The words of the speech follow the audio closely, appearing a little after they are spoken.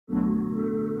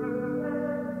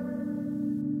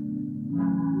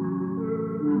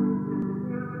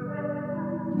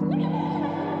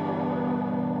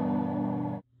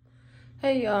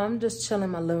Hey y'all, I'm just chilling in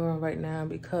my living room right now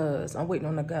because I'm waiting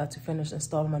on the guy to finish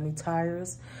installing my new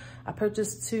tires. I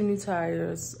purchased 2 new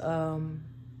tires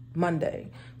Monday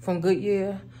from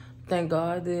Goodyear. Thank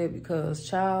God I did, because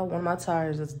child, one of my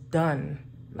tires is done.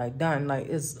 Like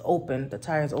it's open, the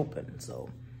tire's open. So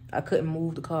I couldn't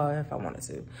move the car if I wanted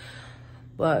to.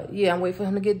 But yeah, I'm waiting for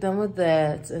him to get done with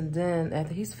that. And then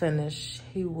after he's finished,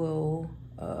 he will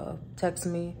text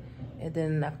me, and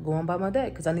then I can go on by my day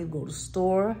because I need to go to the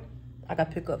store. I got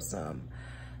to pick up some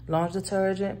laundry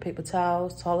detergent, paper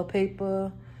towels, toilet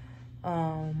paper,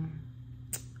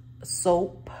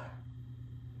 soap,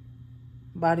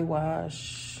 body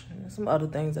wash, and some other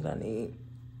things that I need.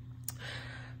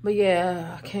 But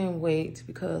yeah, I can't wait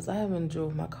because I haven't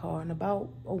drove my car in about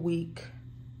a week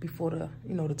before the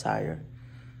tire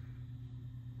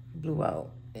blew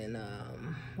out. And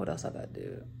what else I got to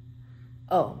do?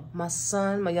 Oh, my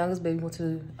son, my youngest baby, went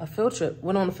on a field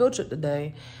trip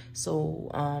today. So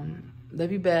they'll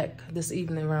be back this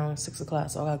evening around 6 o'clock.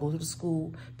 So I gotta go to the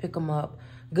school, pick them up.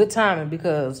 Good timing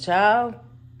because, child,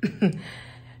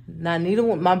 neither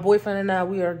one, my boyfriend and I,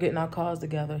 we are getting our cars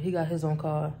together. He got his own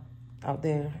car out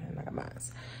there and I got mine.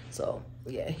 So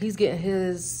yeah, he's getting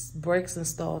his brakes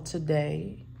installed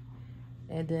today.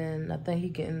 And then I think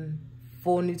he's getting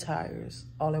 4 new tires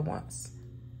all at once.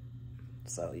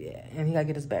 So yeah, and he gotta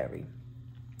get his battery.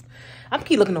 I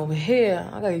keep looking over here.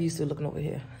 I gotta get used to looking over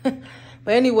here.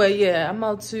 But anyway, yeah, I'm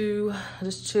out to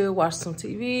just chill, watch some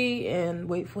TV, and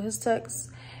wait for his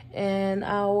text. And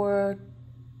I'll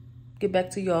get back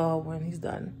to y'all when he's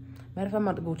done. Matter of fact, I'm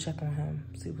about to go check on him,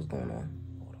 see what's going on.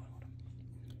 Hold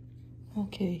on.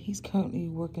 Okay, he's currently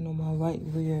working on my right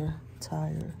rear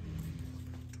tire.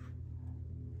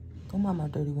 Don't mind my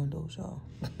dirty windows, y'all.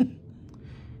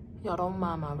 Y'all don't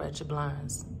mind my wretched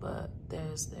blinds, but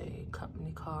there's a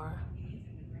company car.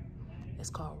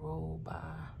 It's called Roll by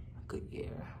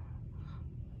Goodyear.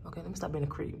 Okay, let me stop being a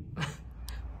creep.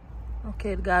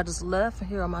 Okay, the guy just left, and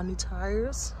here are my new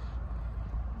tires.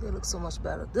 They look so much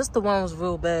better. This the one was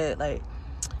real bad. Like,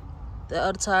 the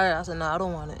other tire, I said, no, I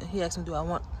don't want it. He asked me, do I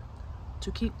want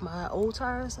to keep my old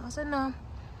tires? I said, no.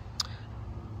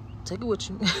 Take it with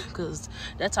you, because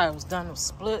that tire was done, it was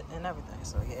split and everything,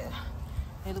 so yeah.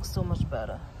 It looks so much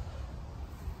better.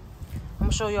 I'm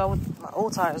gonna show y'all what my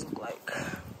old tires look like.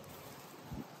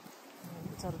 You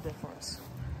can tell the difference.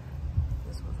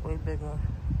 This was way bigger.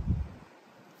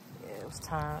 Yeah, it was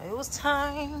time. It was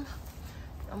time.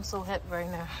 I'm so happy right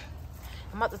now.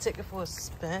 I'm about to take it for a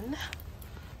spin.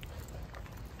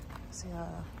 See how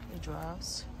it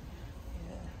drives.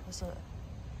 Yeah, that's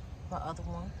my other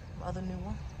one, my other new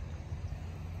one.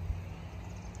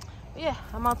 But yeah,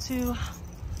 I'm about to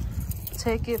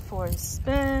take it for a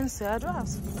spin, see how it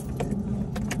drives.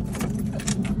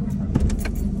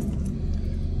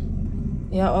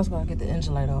 Yeah, I also gotta get the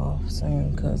engine light off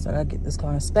soon because I gotta get this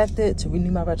car inspected to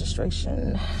renew my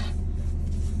registration.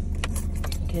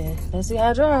 Okay, let's see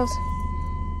how it drives.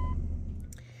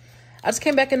 I just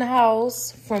came back in the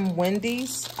house from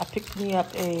Wendy's. I picked me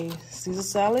up a Caesar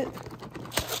salad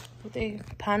with a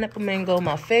pineapple mango,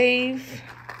 my fave.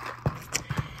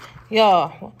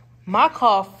 Y'all, my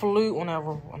car flew on that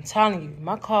road. I'm telling you,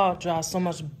 my car drives so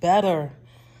much better.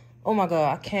 Oh my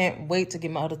God, I can't wait to get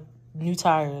my other new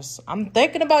tires. I'm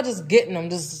thinking about just getting them.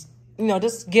 Just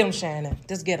get them, Shannon.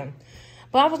 Just get them.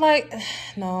 But I was like,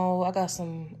 no, I got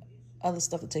some other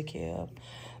stuff to take care of.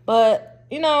 But,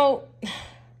 I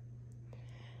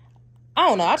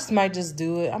don't know. I just might just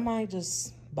do it. I might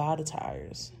just buy the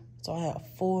tires. So I have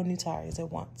 4 new tires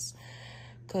at once.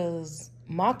 Because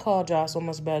my car drives so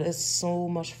much better. It's so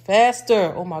much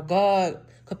faster. Oh my God.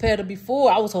 Compared to before,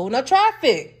 I was holding up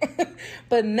traffic.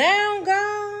 But now,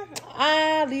 God,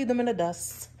 I leave them in the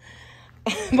dust.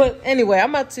 But anyway, I'm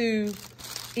about to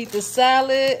eat the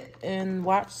salad and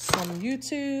watch some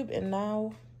YouTube. And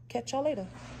I'll catch y'all later.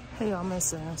 Hey, y'all, I'm at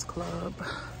Sam's Club.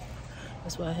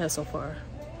 That's what I had so far.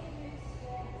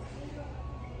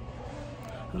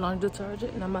 Laundry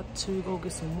detergent. And I'm about to go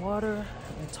get some water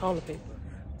and toilet paper.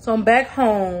 So I'm back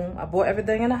home. I bought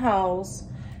everything in the house,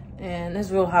 and it's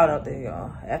real hot out there,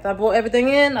 y'all. After I bought everything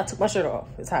in, I took my shirt off.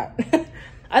 It's hot.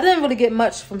 I didn't really get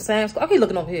much from Sam's Club. I keep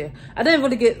looking over here. I didn't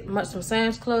really get much from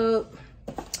Sam's Club.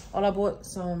 All I bought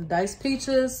some diced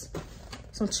peaches,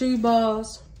 some chewy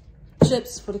balls,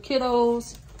 chips for the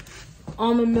kiddos,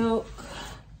 almond milk,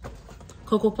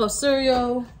 Cocoa Puff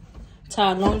cereal,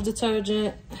 Tide laundry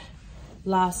detergent,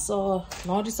 Lysol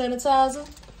laundry sanitizer,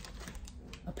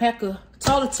 a pack of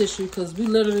toilet tissue because we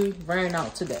literally ran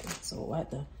out today. So I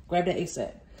had to grab that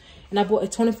ASAP. And I bought a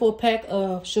 24 pack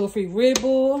of sugar-free Red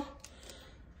Bull.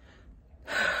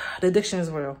 The addiction is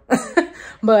real.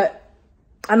 But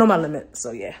I know my limit,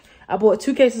 so yeah. I bought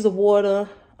 2 cases of water.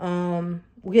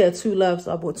 We had 2 left,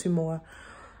 so I bought 2 more.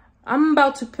 I'm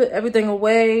about to put everything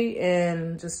away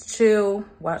and just chill,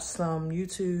 watch some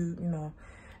YouTube, you know,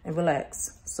 and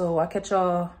relax. So I'll catch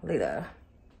y'all later.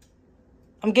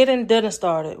 I'm getting dinner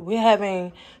started. We're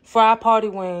having fried party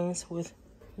wings with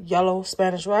yellow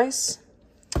Spanish rice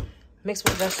mixed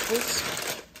with vegetables.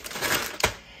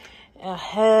 I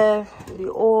have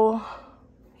the oil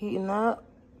heating up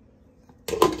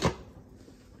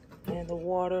and the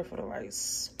water for the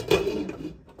rice.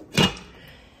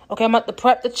 Okay, I'm about to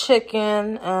prep the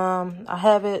chicken. I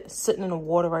have it sitting in the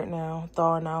water right now,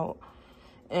 thawing out.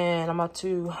 And I'm about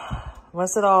to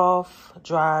rinse it off,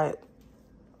 dry it,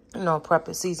 you know, prep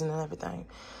it, season and everything.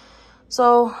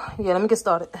 So, yeah, let me get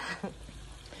started.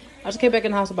 I just came back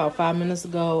in the house about 5 minutes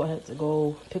ago. I had to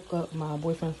go pick up my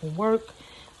boyfriend from work.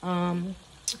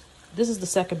 This is the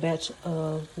second batch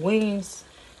of wings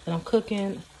that I'm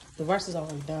cooking. The rice is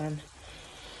already done.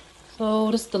 So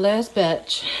this is the last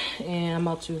batch, and I'm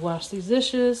about to wash these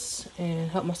dishes and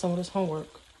help my son with his homework.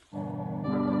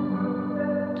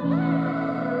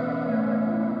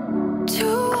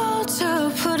 Too old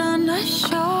to put on a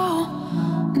show.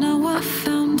 Now I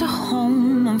found a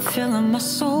home. I'm filling my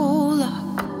soul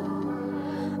up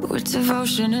with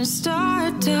devotion and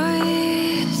stardust.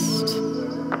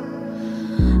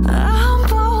 I'm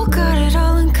bold, got it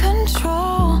all in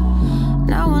control.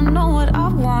 Now I know what I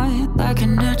want, like a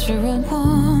natural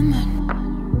woman.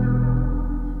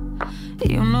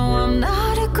 You know I'm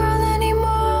not a girl anymore.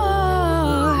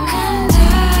 And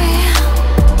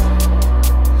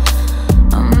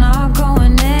I'm not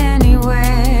going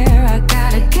anywhere. I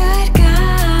got a good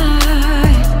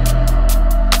guy.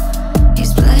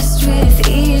 He's blessed with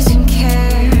ease and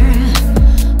care,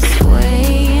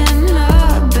 swaying,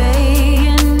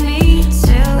 obeying me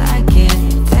till I get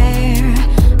there.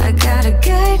 I got a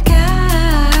good guy.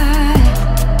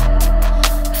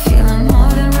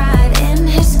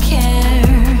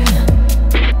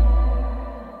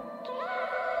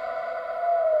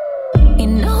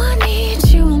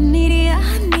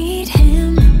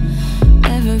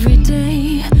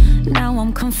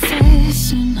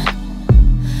 Confessing,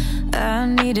 I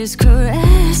need his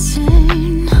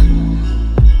caressing.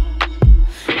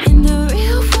 In the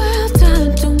real world, I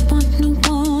don't want no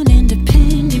one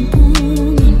independent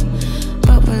woman,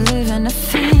 but we're living a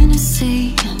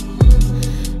fantasy,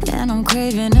 and I'm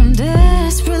craving him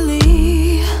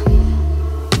desperately.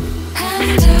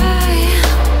 And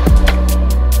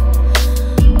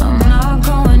I'm not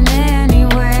going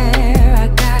anywhere. I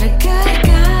got a good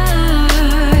guy.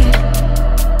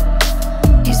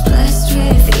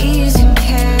 With ease and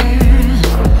care,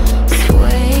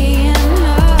 swaying,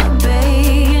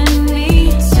 obeying me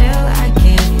till I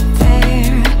get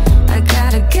there. I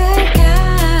got a good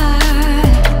guy,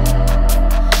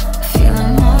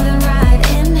 feeling more than right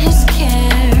in his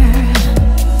care.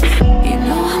 You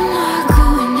know I'm not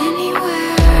going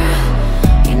anywhere.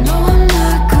 You know I'm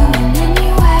not going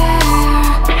anywhere.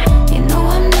 You know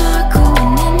I'm not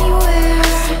going anywhere.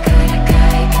 Got a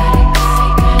guy, got a guy,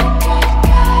 got a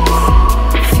guy.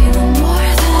 Feeling more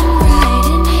than right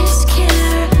in his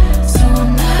care, so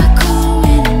I'm not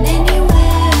going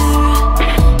anywhere.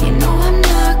 You know I'm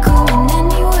not going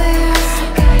anywhere.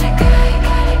 Got a guy,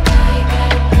 got a guy, got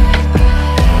a guy.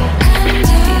 And you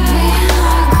know I'm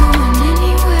not going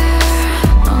anywhere.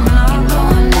 I'm not going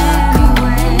anywhere. You know I'm not going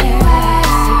anywhere. Got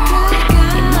a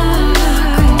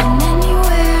guy,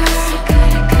 got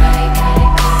a guy,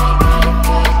 got a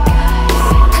guy.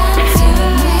 And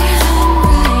feeling more than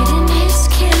right in his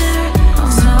care.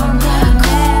 I'm not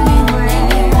going anywhere. You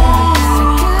know I'm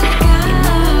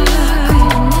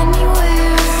not going anywhere.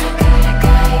 Got a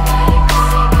guy, got a guy, got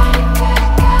a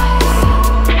guy.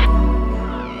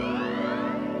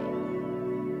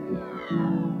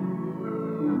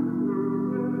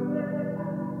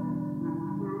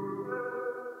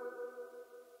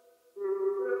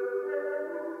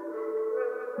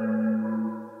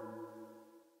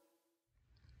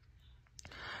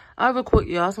 All right, real quick,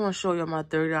 y'all. I just want to show you my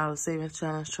 $30 savings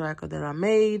challenge tracker that I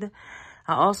made.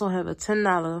 I also have a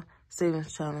 $10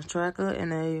 savings challenge tracker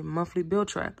and a monthly bill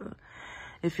tracker.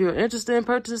 If you're interested in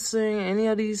purchasing any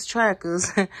of these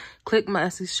trackers, click my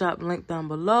Etsy shop link down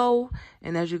below.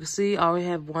 And as you can see, I already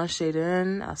have one shaded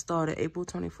in. I started April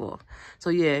 24th.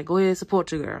 So yeah, go ahead and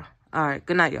support your girl. All right,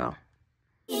 good night, y'all.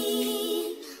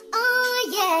 Oh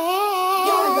yeah,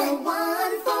 you're the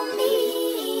one for me.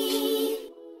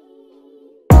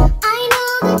 I know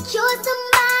that you're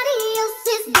somebody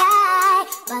else's guy,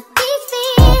 but these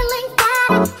feelings that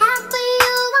I have for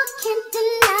you I can't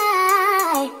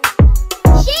deny.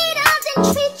 She doesn't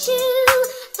treat you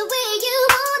the way you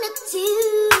want.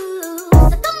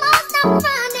 stop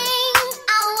running.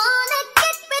 I wanna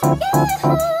get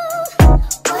with you.